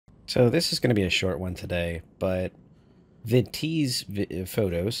So this is going to be a short one today, but the tease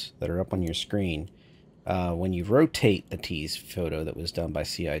photos that are up on your screen, when you rotate the tease photo that was done by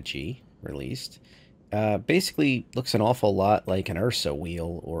CIG, released, basically looks an awful lot like an Ursa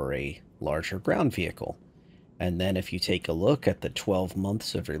wheel or a larger ground vehicle. And then if you take a look at the 12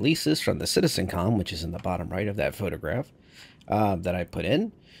 months of releases from the CitizenCom, which is in the bottom right of that photograph that I put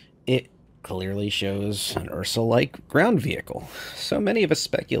in, it clearly shows an Ursa-like ground vehicle. So many of us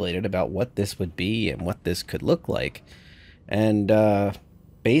speculated about what this would be and what this could look like. And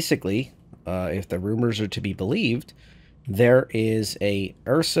basically, if the rumors are to be believed, there is a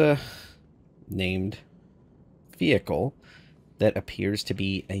Ursa named vehicle that appears to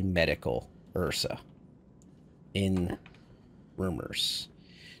be a medical Ursa in rumors.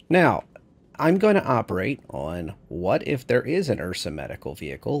 Now, I'm going to operate on what if there is an Ursa medical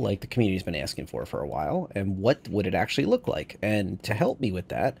vehicle like the community's been asking for a while, and what would it actually look like? And to help me with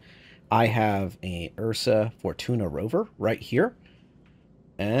that, I have a Ursa Fortuna rover right here,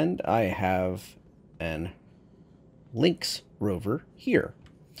 and I have an Lynx rover here.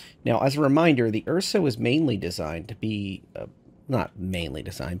 Now, as a reminder, the Ursa was mainly designed to be, not mainly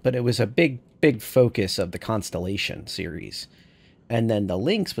designed, but it was a big focus of the Constellation series. And then the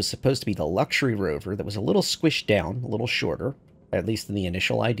Lynx was supposed to be the luxury rover that was a little squished down, a little shorter, at least in the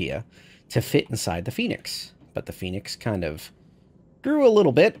initial idea, to fit inside the Phoenix. But the Phoenix kind of grew a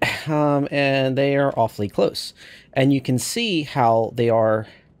little bit, and they are awfully close. And you can see how they are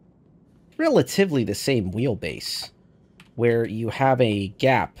relatively the same wheelbase, where you have a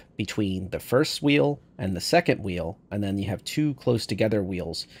gap between the first wheel and the second wheel, and then you have two close together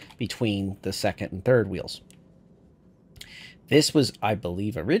wheels between the second and third wheels. This was, I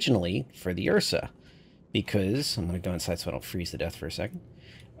believe, originally for the Ursa, because I'm going to go inside so I don't freeze to death for a second.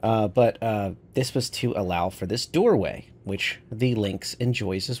 But this was to allow for this doorway, which the Lynx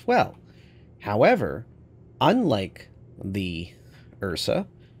enjoys as well. However, unlike the Ursa,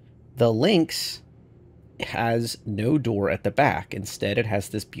 the Lynx has no door at the back. Instead, it has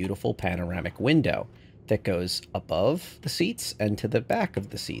this beautiful panoramic window that goes above the seats and to the back of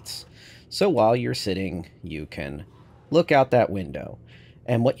the seats. So while you're sitting, you can look out that window.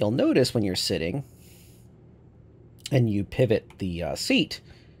 And what you'll notice when you're sitting and you pivot the seat,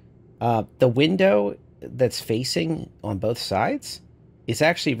 the window that's facing on both sides is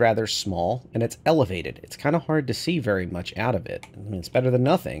actually rather small, and it's elevated. It's kind of hard to see very much out of it. I mean, it's better than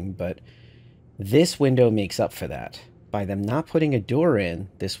nothing, but this window makes up for that. By them not putting a door in,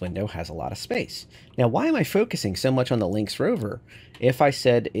 this window has a lot of space. Now, why am I focusing so much on the Lynx rover if I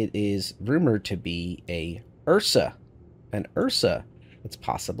said it is rumored to be a Ursa? An Ursa, it's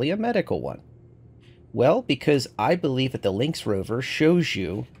possibly a medical one. Well, because I believe that the Lynx rover shows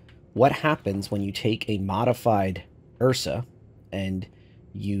you what happens when you take a modified Ursa and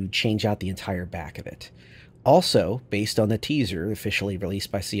you change out the entire back of it. Also, based on the teaser officially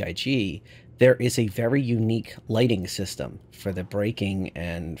released by CIG, there is a very unique lighting system for the braking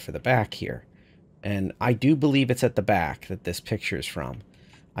and for the back here. And I do believe it's at the back that this picture is from.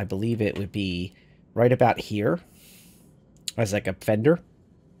 I believe it would be right about here as like a fender,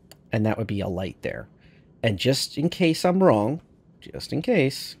 and that would be a light there. And just in case I'm wrong, just in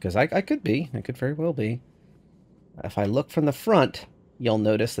case, because I could very well be, if I look from the front, you'll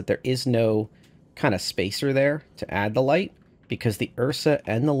notice that there is no kind of spacer there to add the light, because the Ursa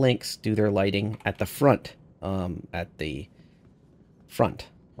and the Lynx do their lighting at the front,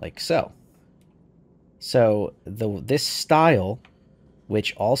 like so. So this style,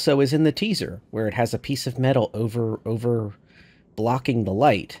 which also is in the teaser, where it has a piece of metal over blocking the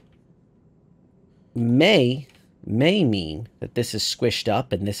light, may mean that this is squished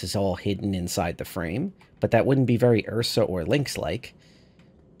up and this is all hidden inside the frame, but that wouldn't be very Ursa or Lynx-like.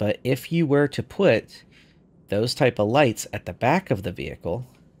 But if you were to put those type of lights at the back of the vehicle,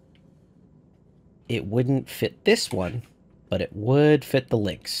 it wouldn't fit this one, but it would fit the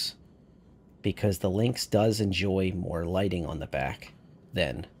Lynx, because the Lynx does enjoy more lighting on the back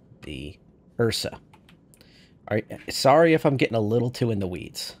than the Ursa. All right, sorry if I'm getting a little too in the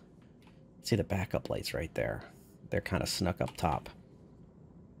weeds. See the backup lights right there. They're kind of snuck up top.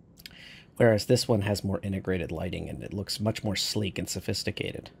 Whereas this one has more integrated lighting and it looks much more sleek and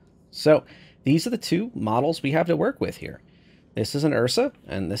sophisticated. So these are the two models we have to work with here. This is an Ursa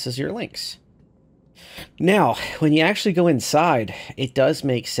and this is your Lynx. Now, when you actually go inside, it does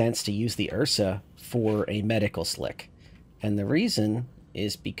make sense to use the Ursa for a medical slick. And the reason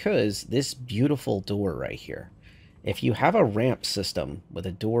is because this beautiful door right here. If you have a ramp system with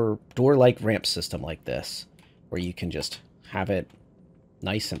a door-like ramp system like this, where you can just have it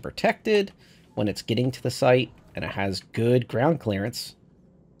nice and protected when it's getting to the site, and it has good ground clearance,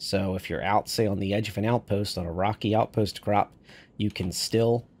 So if you're out, say, on the edge of an outpost, on a rocky outpost crop, you can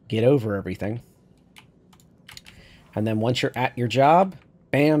still get over everything. And then once you're at your job,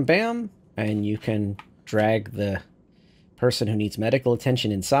 bam, bam, and you can drag the person who needs medical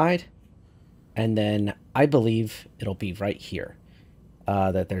attention inside. And then I believe it'll be right here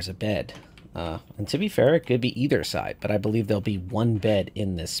that there's a bed. And to be fair, it could be either side, but I believe there'll be one bed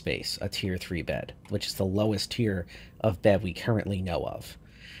in this space, a tier 3 bed, which is the lowest tier of bed we currently know of.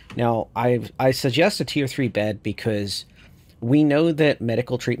 Now, I suggest a tier 3 bed because we know that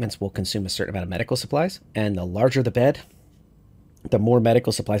medical treatments will consume a certain amount of medical supplies, and the larger the bed, the more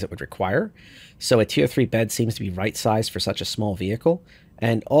medical supplies it would require. So a tier 3 bed seems to be right sized for such a small vehicle.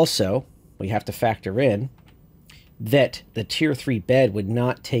 And also, we have to factor in that the tier 3 bed would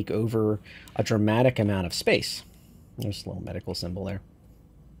not take over a dramatic amount of space. There's a little medical symbol there.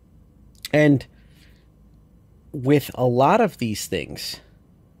 And with a lot of these things,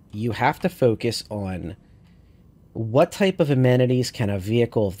 you have to focus on what type of amenities can a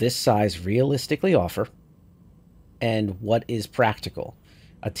vehicle of this size realistically offer, and what is practical.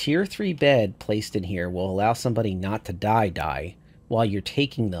 A tier 3 bed placed in here will allow somebody not to die while you're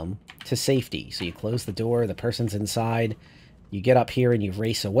taking them to safety. So you close the door, the person's inside, you get up here and you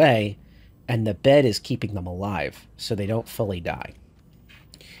race away, and the bed is keeping them alive so they don't fully die.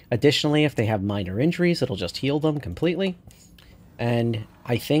 Additionally, if they have minor injuries, it'll just heal them completely. And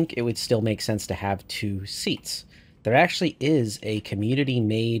I think it would still make sense to have 2 seats. There actually is a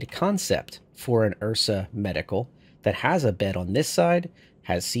community-made concept for an Ursa medical that has a bed on this side,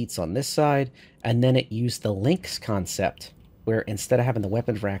 has seats on this side, and then it used the Lynx concept, where instead of having the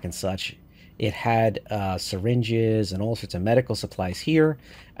weapons rack and such, it had syringes and all sorts of medical supplies here,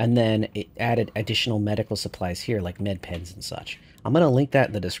 and then it added additional medical supplies here, like med pens and such. I'm going to link that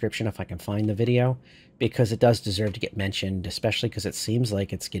in the description if I can find the video, because it does deserve to get mentioned, especially because it seems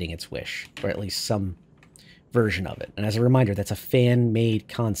like it's getting its wish, or at least some version of it. And as a reminder, that's a fan-made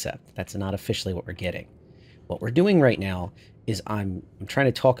concept. That's not officially what we're getting. What we're doing right now is I'm trying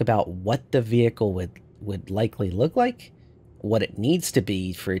to talk about what the vehicle would likely look like, what it needs to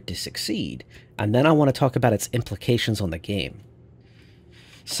be for it to succeed, and then I want to talk about its implications on the game.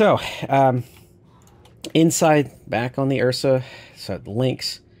 So, inside, back on the Ursa, so the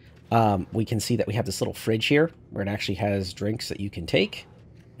Lynx, we can see that we have this little fridge here, where it actually has drinks that you can take,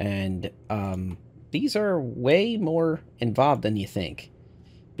 and these are way more involved than you think,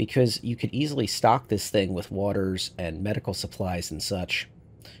 because you could easily stock this thing with waters and medical supplies and such.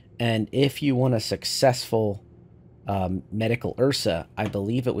 And if you want a successful medical Ursa, I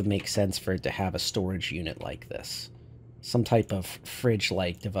believe it would make sense for it to have a storage unit like this. Some type of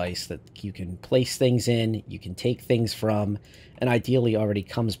fridge-like device that you can place things in, you can take things from, and ideally already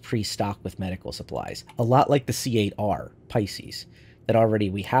comes pre-stocked with medical supplies. A lot like the C8R Pisces that already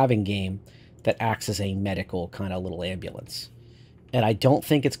we have in game, that acts as a medical kind of little ambulance. And I don't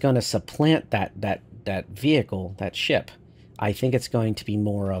think it's going to supplant that vehicle, that ship. I think it's going to be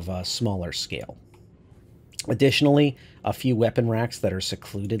more of a smaller scale. Additionally, a few weapon racks that are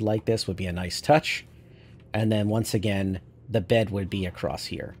secluded like this would be a nice touch. And then once again, the bed would be across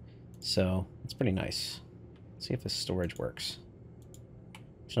here. So it's pretty nice. Let's see if this storage works.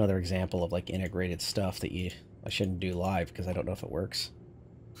 It's another example of like integrated stuff that I shouldn't do live because I don't know if it works.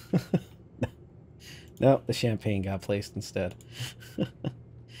 No, the champagne got placed instead.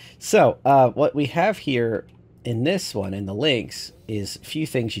 So, what we have here in this one, in the Lynx, is a few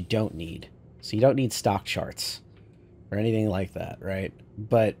things you don't need. So you don't need stock charts or anything like that, right?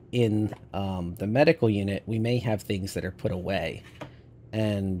 But in the medical unit, we may have things that are put away.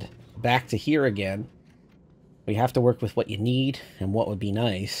 And back to here again, we have to work with what you need and what would be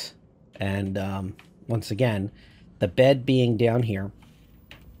nice. And once again, the bed being down here,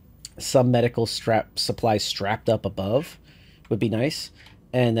 some medical supplies strapped up above would be nice.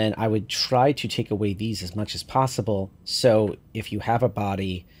 And then I would try to take away these as much as possible. So if you have a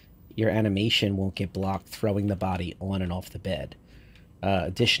body, your animation won't get blocked throwing the body on and off the bed.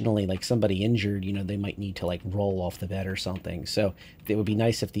 Additionally, like somebody injured, you know, they might need to like roll off the bed or something. So it would be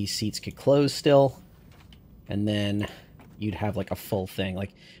nice if these seats could close still. And then you'd have like a full thing.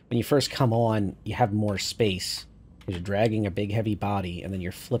 Like when you first come on, you have more space. You're dragging a big heavy body and then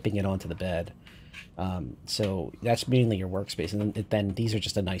you're flipping it onto the bed. So that's mainly your workspace. And then these are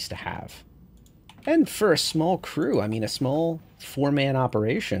just a nice to have. And for a small crew, I mean, a small 4-man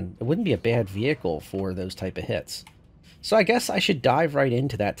operation, it wouldn't be a bad vehicle for those type of hits. So I guess I should dive right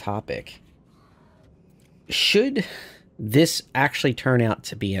into that topic. Should this actually turn out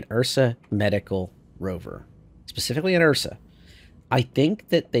to be an Ursa medical rover, specifically an Ursa, I think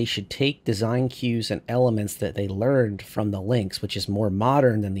that they should take design cues and elements that they learned from the Lynx, which is more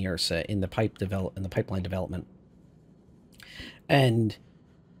modern than the Ursa in the pipeline development. And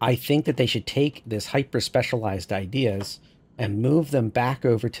I think that they should take this hyper specialized ideas and move them back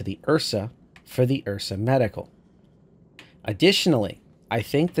over to the Ursa for the Ursa Medical. Additionally, I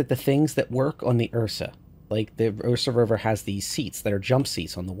think that the things that work on the Ursa, like the Ursa rover has these seats that are jump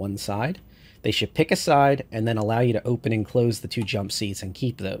seats on the one side, they should pick a side and then allow you to open and close the 2 jump seats and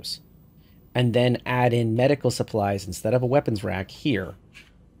keep those. And then add in medical supplies instead of a weapons rack here,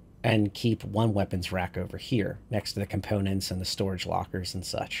 and keep 1 weapons rack over here next to the components and the storage lockers and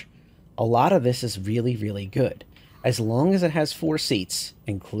such. A lot of this is really, really good. As long as it has 4 seats,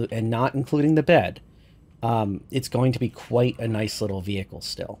 and not including the bed, it's going to be quite a nice little vehicle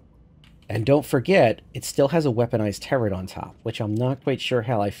still. And don't forget, it still has a weaponized turret on top, which I'm not quite sure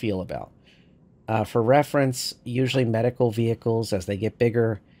how I feel about. For reference, usually medical vehicles, as they get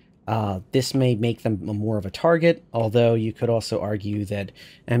bigger, this may make them more of a target, although you could also argue that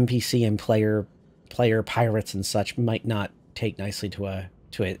NPC and player pirates and such might not take nicely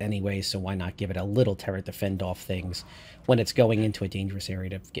to it anyway, so why not give it a little turret to fend off things when it's going into a dangerous area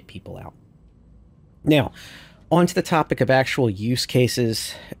to get people out. Now, on to the topic of actual use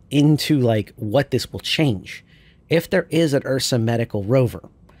cases, into like what this will change. If there is an Ursa medical rover,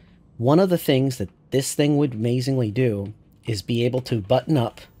 one of the things that this thing would amazingly do is be able to button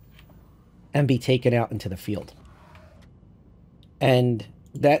up and be taken out into the field. And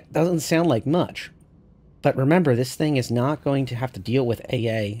that doesn't sound like much, but remember, this thing is not going to have to deal with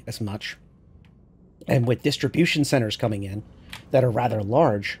AA as much. And with distribution centers coming in that are rather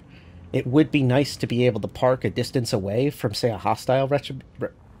large, it would be nice to be able to park a distance away from, say, a hostile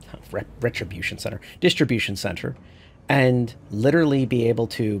distribution center, and literally be able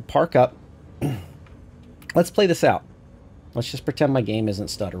to park up. Let's play this out. Let's just pretend my game isn't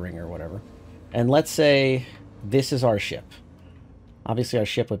stuttering or whatever. And let's say this is our ship. Obviously, our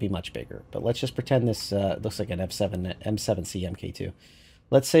ship would be much bigger, but let's just pretend this looks like an M7C Mk2.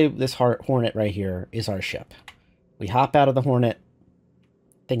 Let's say this Hornet right here is our ship. We hop out of the Hornet.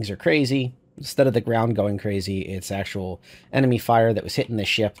 Things are crazy. Instead of the ground going crazy, it's actual enemy fire that was hitting the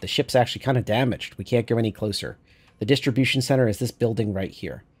ship. The ship's actually kind of damaged. We can't go any closer. The distribution center is this building right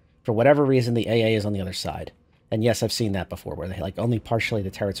here. For whatever reason, the AA is on the other side. And yes, I've seen that before, where they like only partially the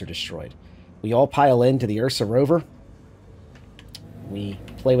turrets are destroyed. We all pile into the Ursa rover. We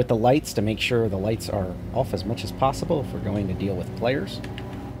play with the lights to make sure the lights are off as much as possible if we're going to deal with players.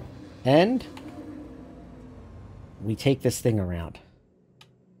 And we take this thing around.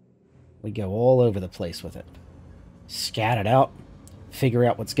 We go all over the place with it. Scat it out. Figure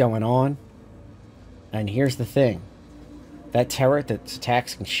out what's going on. And here's the thing. That turret that's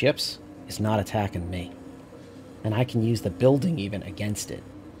attacking ships is not attacking me. And I can use the building even against it.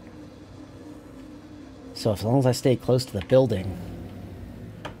 So as long as I stay close to the building,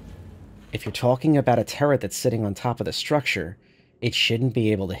 if you're talking about a turret that's sitting on top of the structure, it shouldn't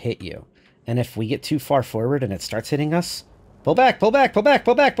be able to hit you. And if we get too far forward and it starts hitting us, pull back, pull back, pull back,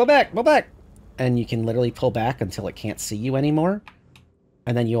 pull back, pull back, pull back. And you can literally pull back until it can't see you anymore.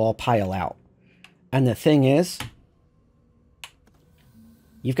 And then you all pile out. And the thing is,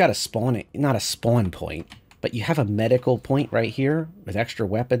 you've got a spawn, not a spawn point, but you have a medical point right here with extra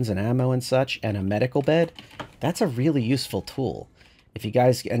weapons and ammo and such, and a medical bed. That's a really useful tool if you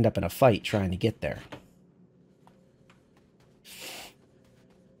guys end up in a fight trying to get there.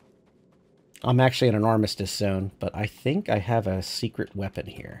 I'm actually in an armistice zone, but I think I have a secret weapon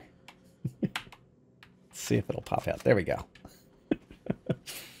here. Let's see if it'll pop out. There we go.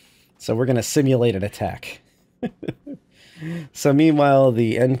 So we're going to simulate an attack. So meanwhile,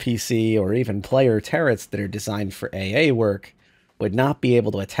 the NPC or even player turrets that are designed for AA work would not be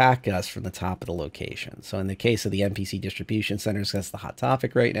able to attack us from the top of the location. So in the case of the NPC distribution centers, that's the hot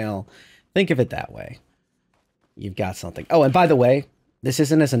topic right now. Think of it that way. You've got something. Oh, and by the way, this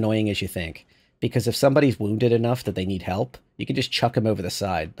isn't as annoying as you think, because if somebody's wounded enough that they need help, you can just chuck them over the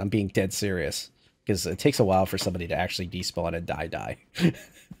side. I'm being dead serious, because it takes a while for somebody to actually despawn and die.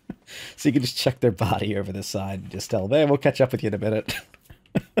 So you can just chuck their body over the side and just tell them, hey, we'll catch up with you in a minute.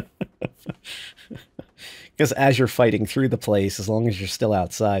 Because as you're fighting through the place, as long as you're still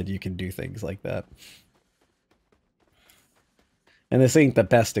outside, you can do things like that. And this ain't the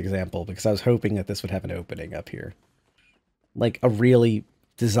best example, because I was hoping that this would have an opening up here. Like a really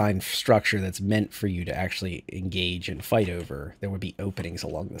designed structure that's meant for you to actually engage and fight over. There would be openings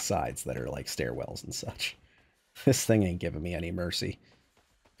along the sides that are like stairwells and such. This thing ain't giving me any mercy,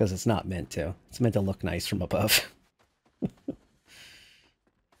 because it's not meant to. It's meant to look nice from above.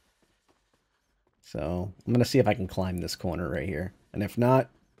 So I'm going to see if I can climb this corner right here. And if not,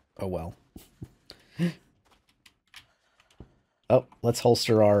 oh well. Oh, let's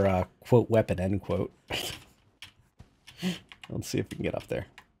holster our quote weapon, end quote. Let's see if we can get up there.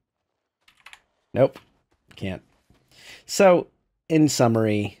 Nope, can't. So, in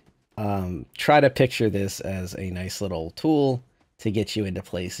summary, try to picture this as a nice little tool to get you into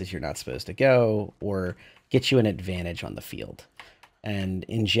places you're not supposed to go, or get you an advantage on the field. And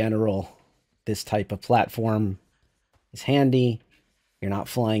in general, this type of platform is handy. You're not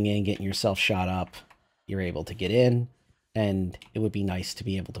flying in, getting yourself shot up. You're able to get in, and it would be nice to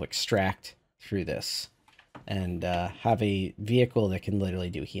be able to extract through this and have a vehicle that can literally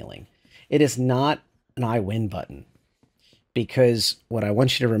do healing. It is not an I win button, because what I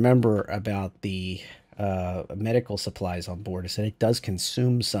want you to remember about the medical supplies on board is that it does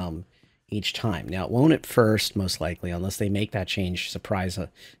consume some each time. Now, it won't at first, most likely, unless they make that change, surprise,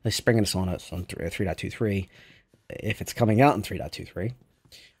 they spring us on us on 3.23, if it's coming out in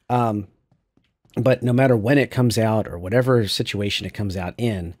 3.23. But no matter when it comes out, or whatever situation it comes out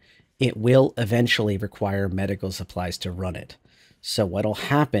in, it will eventually require medical supplies to run it. So what'll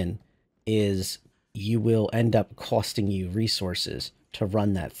happen is you will end up costing you resources to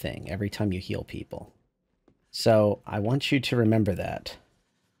run that thing every time you heal people. So I want you to remember that.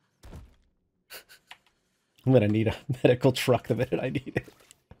 I'm going to need a medical truck the minute I need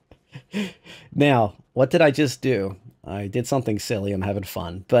it. Now, what did I just do? I did something silly. I'm having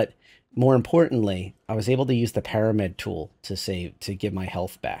fun. But more importantly, I was able to use the Paramed tool to give my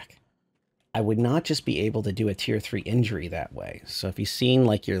health back. I would not just be able to do a tier 3 injury that way. So if you've seen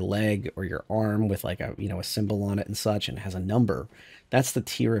like your leg or your arm with like a, a symbol on it and such, and it has a number, that's the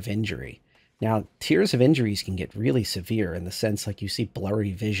tier of injury. Now, tiers of injuries can get really severe in the sense like you see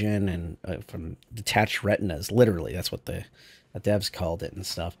blurry vision and from detached retinas. Literally, that's what the devs called it and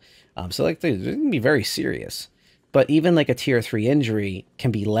stuff. So like they can be very serious. But even like a tier 3 injury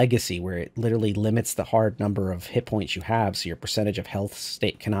can be legacy, where it literally limits the hard number of hit points you have, so your percentage of health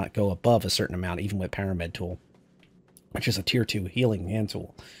state cannot go above a certain amount, even with Paramed tool, which is a tier 2 healing hand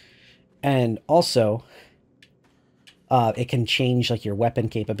tool. And also, it can change like your weapon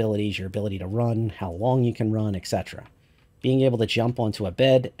capabilities, your ability to run, how long you can run, etc. Being able to jump onto a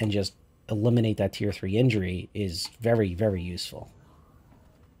bed and just eliminate that tier 3 injury is very, very useful.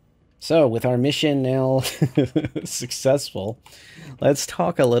 So with our mission now successful, let's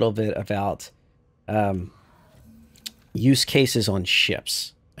talk a little bit about use cases on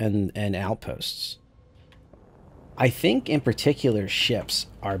ships and outposts. I think in particular ships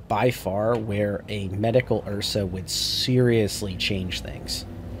are by far where a medical Ursa would seriously change things.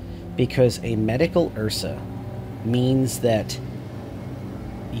 Because a medical Ursa means that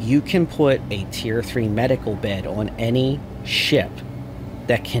you can put a tier 3 medical bed on any ship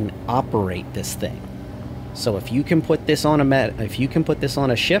that can operate this thing. So if you can put this on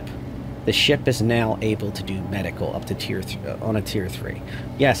a ship, the ship is now able to do medical up to tier 3.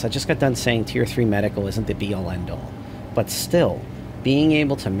 Yes, I just got done saying tier 3 medical isn't the be all end all, but still, being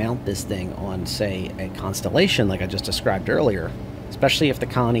able to mount this thing on, say, a constellation like I just described earlier, especially if the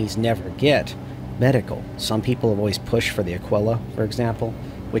colonies never get medical. Some people have always pushed for the Aquila, for example,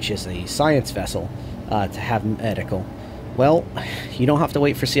 which is a science vessel, to have medical. Well, you don't have to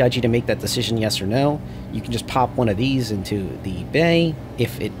wait for CIG to make that decision, yes or no. You can just pop one of these into the bay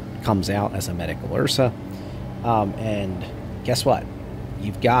if it comes out as a medical Ursa. And guess what?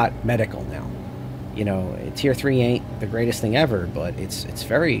 You've got medical now. Tier 3 ain't the greatest thing ever, but it's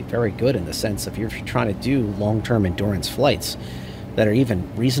very, very good in the sense of if you're trying to do long-term endurance flights that are even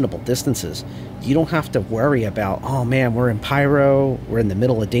reasonable distances, you don't have to worry about, oh man, we're in Pyro, we're in the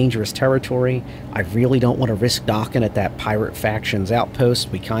middle of dangerous territory, I really don't want to risk docking at that pirate faction's outpost,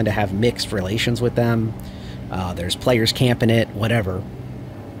 we kind of have mixed relations with them, there's players camping it, whatever,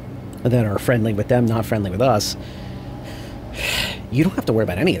 that are friendly with them, not friendly with us. You don't have to worry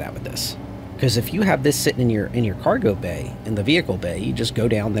about any of that with this. Because if you have this sitting in your cargo bay, in the vehicle bay, you just go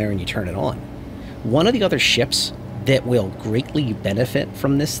down there and you turn it on. One of the other ships that will greatly benefit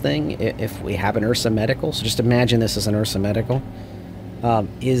from this thing, if we have an Ursa Medical, so just imagine this as an Ursa Medical,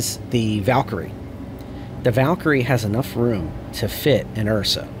 is the Valkyrie. The Valkyrie has enough room to fit an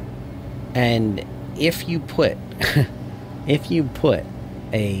Ursa. And if you put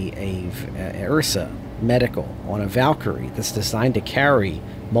a Ursa Medical on a Valkyrie that's designed to carry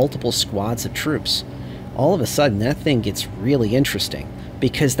multiple squads of troops, all of a sudden that thing gets really interesting,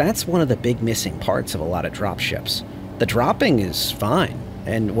 because that's one of the big missing parts of a lot of drop ships. The dropping is fine,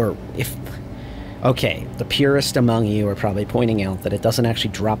 and the purist among you are probably pointing out that it doesn't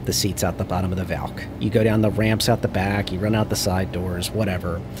actually drop the seats out the bottom of the Valk. You go down the ramps out the back, you run out the side doors,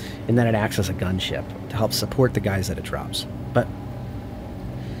 whatever, and then it acts as a gunship to help support the guys that it drops. But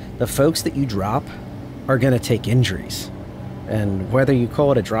the folks that you drop are going to take injuries. And whether you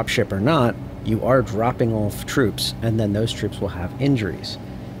call it a drop ship or not, you are dropping off troops, and then those troops will have injuries.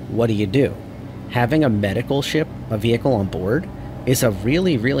 What do? Having a medical ship, a vehicle on board, is a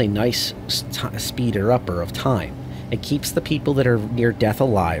really, really nice speeder upper of time. It keeps the people that are near death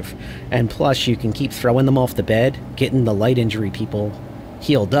alive, and plus you can keep throwing them off the bed, getting the light injury people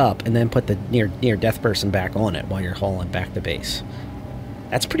healed up, and then put the near death person back on it while you're hauling back to base.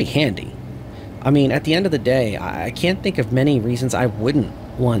 That's pretty handy. I mean, at the end of the day, I can't think of many reasons I wouldn't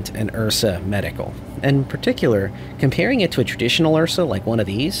want an Ursa medical. In particular, comparing it to a traditional Ursa like one of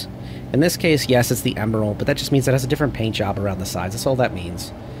these, in this case, yes, it's the Emerald, but that just means it has a different paint job around the sides. That's all that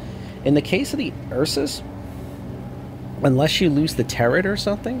means. In the case of the Ursas, unless you lose the turret or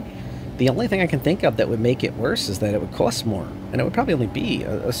something, the only thing I can think of that would make it worse is that it would cost more, and it would probably only be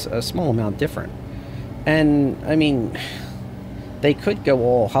a small amount different. And, I mean, they could go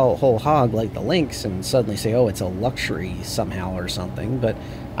all whole hog like the Lynx and suddenly say, oh, it's a luxury somehow or something, but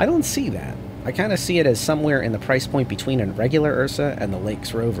I don't see that. I kind of see it as somewhere in the price point between a regular Ursa and the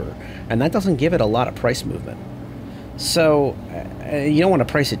Lynx Rover, and that doesn't give it a lot of price movement. So, you don't want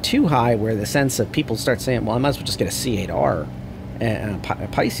to price it too high where the sense of people start saying, well, I might as well just get a C8R and a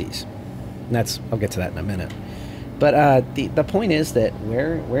Pisces. And I'll get to that in a minute. But the point is that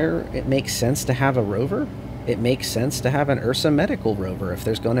where it makes sense to have a rover, it makes sense to have an Ursa medical rover if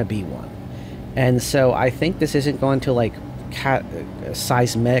there's going to be one. And so I think this isn't going to like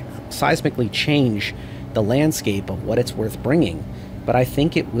seismically change the landscape of what it's worth bringing, but I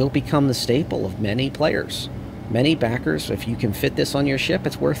think it will become the staple of many players, many backers. If you can fit this on your ship,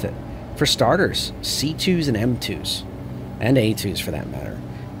 it's worth it. For starters, C2s and M2s, and A2s for that matter,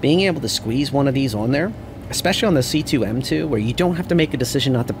 being able to squeeze one of these on there, especially on the C2 M2, where you don't have to make a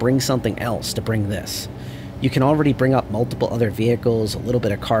decision not to bring something else to bring this. You can already bring up multiple other vehicles, a little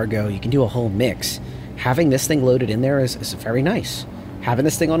bit of cargo, you can do a whole mix. Having this thing loaded in there is very nice. Having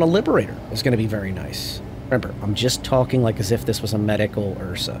this thing on a Liberator is going to be very nice. Remember, I'm just talking like as if this was a medical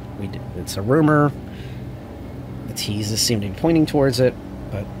Ursa. It's a rumor. The teases seem to be pointing towards it,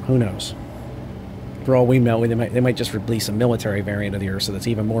 but who knows? For all we know, they might just release a military variant of the Ursa that's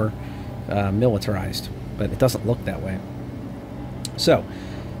even more militarized, but it doesn't look that way. So,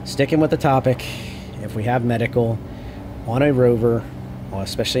 sticking with the topic, if we have medical on a rover,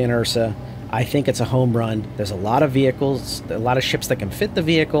 especially an Ursa, I think it's a home run. There's a lot of vehicles, a lot of ships that can fit the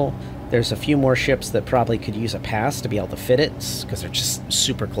vehicle. There's a few more ships that probably could use a pass to be able to fit it because they're just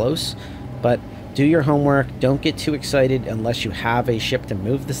super close. But do your homework. Don't get too excited unless you have a ship to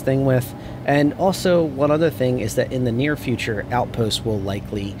move this thing with. And also, one other thing is that in the near future, Outposts will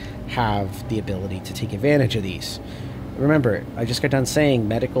likely have the ability to take advantage of these. Remember, I just got done saying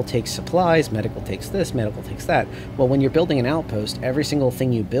medical takes supplies, medical takes this, medical takes that. Well, when you're building an outpost, every single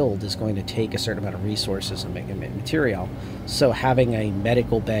thing you build is going to take a certain amount of resources and make material. So having a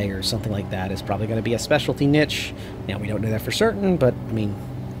medical bay or something like that is probably going to be a specialty niche. Now, we don't know that for certain, but, I mean,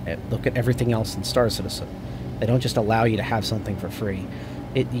 look at everything else in Star Citizen. They don't just allow you to have something for free.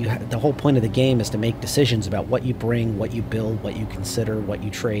 The whole point of the game is to make decisions about what you bring, what you build, what you consider, what you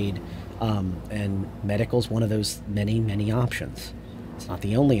trade. And medical's one of those many options. It's not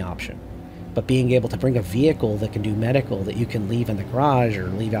the only option. But being able to bring a vehicle that can do medical that you can leave in the garage or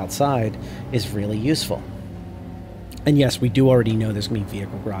leave outside is really useful. And yes, we do already know there's going to be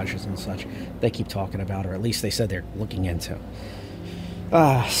vehicle garages and such they keep talking about, or at least they said they're looking into.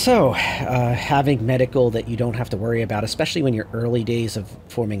 Having medical that you don't have to worry about, especially when you're early days of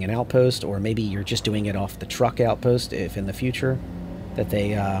forming an outpost, or maybe you're just doing it off the truck outpost if in the future that they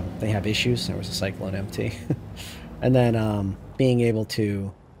have issues. There was a Cyclone MT. And then being able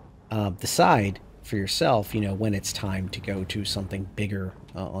to decide for yourself, when it's time to go to something bigger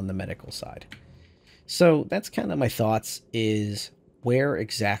on the medical side. So that's kind of my thoughts, is where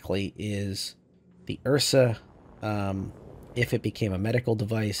exactly is the Ursa, if it became a medical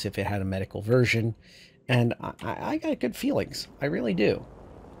device, if it had a medical version. And I got good feelings. I really do.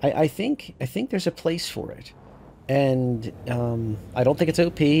 I think there's a place for it. And I don't think it's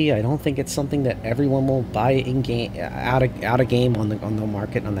OP. I don't think it's something that everyone will buy in game, out of game on the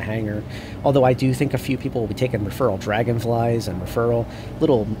market, on the hangar. Although I do think a few people will be taking referral dragonflies and referral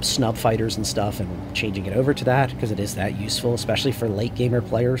little snub fighters and stuff and changing it over to that, because it is that useful, especially for late gamer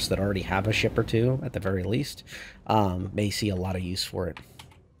players that already have a ship or two at the very least. May see a lot of use for it.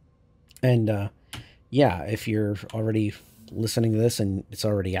 And yeah, if you're already listening to this and it's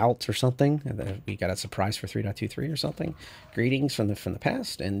already out or something, and we got a surprise for 3.23 or something, greetings from the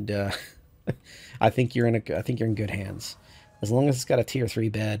past. And I think you're in good hands, as long as it's got a tier 3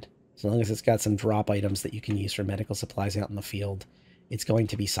 bed, as long as it's got some drop items that you can use for medical supplies out in the field. it's going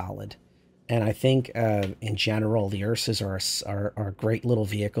to be solid. And I think in general, the Ursas are a great little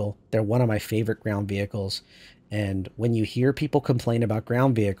vehicle. They're one of my favorite ground vehicles. And when you hear people complain about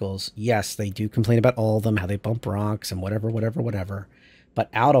ground vehicles, yes, they do complain about all of them, how they bump rocks and whatever, whatever, whatever. But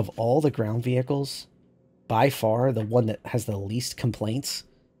out of all the ground vehicles, by far the one that has the least complaints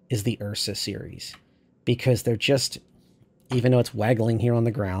is the Ursa series, because they're just, even though it's waggling here on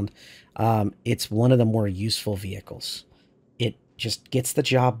the ground, it's one of the more useful vehicles. It just gets the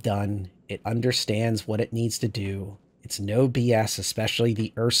job done. It understands what it needs to do. It's no BS, especially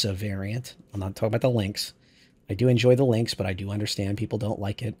the Ursa variant. I'm not talking about the Lynx. I do enjoy the Lynx, but I do understand people don't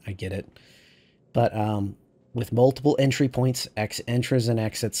like it. I get it. But with multiple entry points, entries and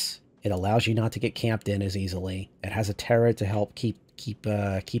exits, it allows you not to get camped in as easily. It has a turret to help keep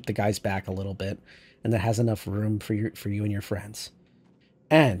the guys back a little bit, and that has enough room for you and your friends.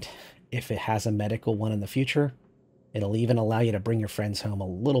 And if it has a medical one in the future, it'll even allow you to bring your friends home a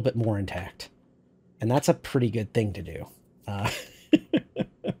little bit more intact. And that's a pretty good thing to do.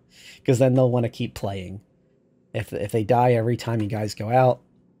 Because then they'll want to keep playing. If they die every time you guys go out,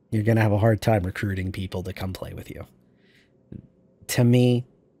 you're going to have a hard time recruiting people to come play with you. To me,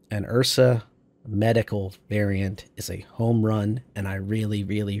 an Ursa medical variant is a home run, and I really,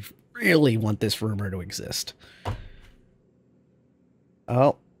 really, really want this rumor to exist.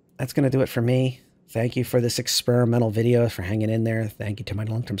 Oh, that's going to do it for me. Thank you for this experimental video, for hanging in there. Thank you to my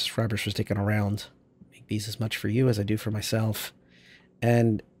long-term subscribers for sticking around. Make these as much for you as I do for myself.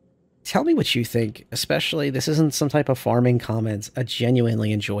 And tell me what you think, especially, this isn't some type of farming comments. I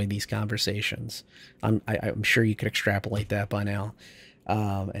genuinely enjoy these conversations. I'm sure you could extrapolate that by now,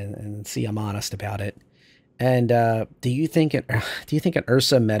 and see I'm honest about it. And do you think an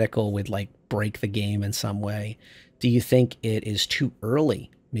Ursa medical would like break the game in some way? Do you think it is too early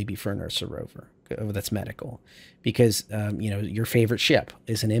maybe for an Ursa rover that's medical? Because you know, your favorite ship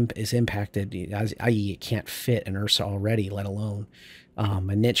is impacted, i.e. it can't fit an Ursa already, let alone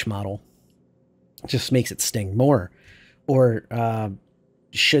a niche model. It just makes it sting more. Or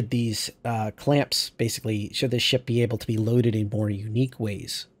should these clamps, basically, should this ship be able to be loaded in more unique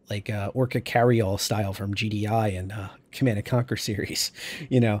ways, like Orca Carryall style from GDI and Command & Conquer series,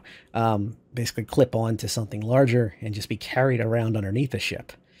 you know, basically clip on to something larger and just be carried around underneath the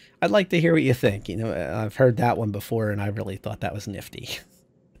ship? I'd like to hear what you think. You know, I've heard that one before, and I really thought that was nifty.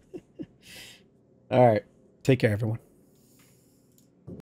 All right. Take care, everyone.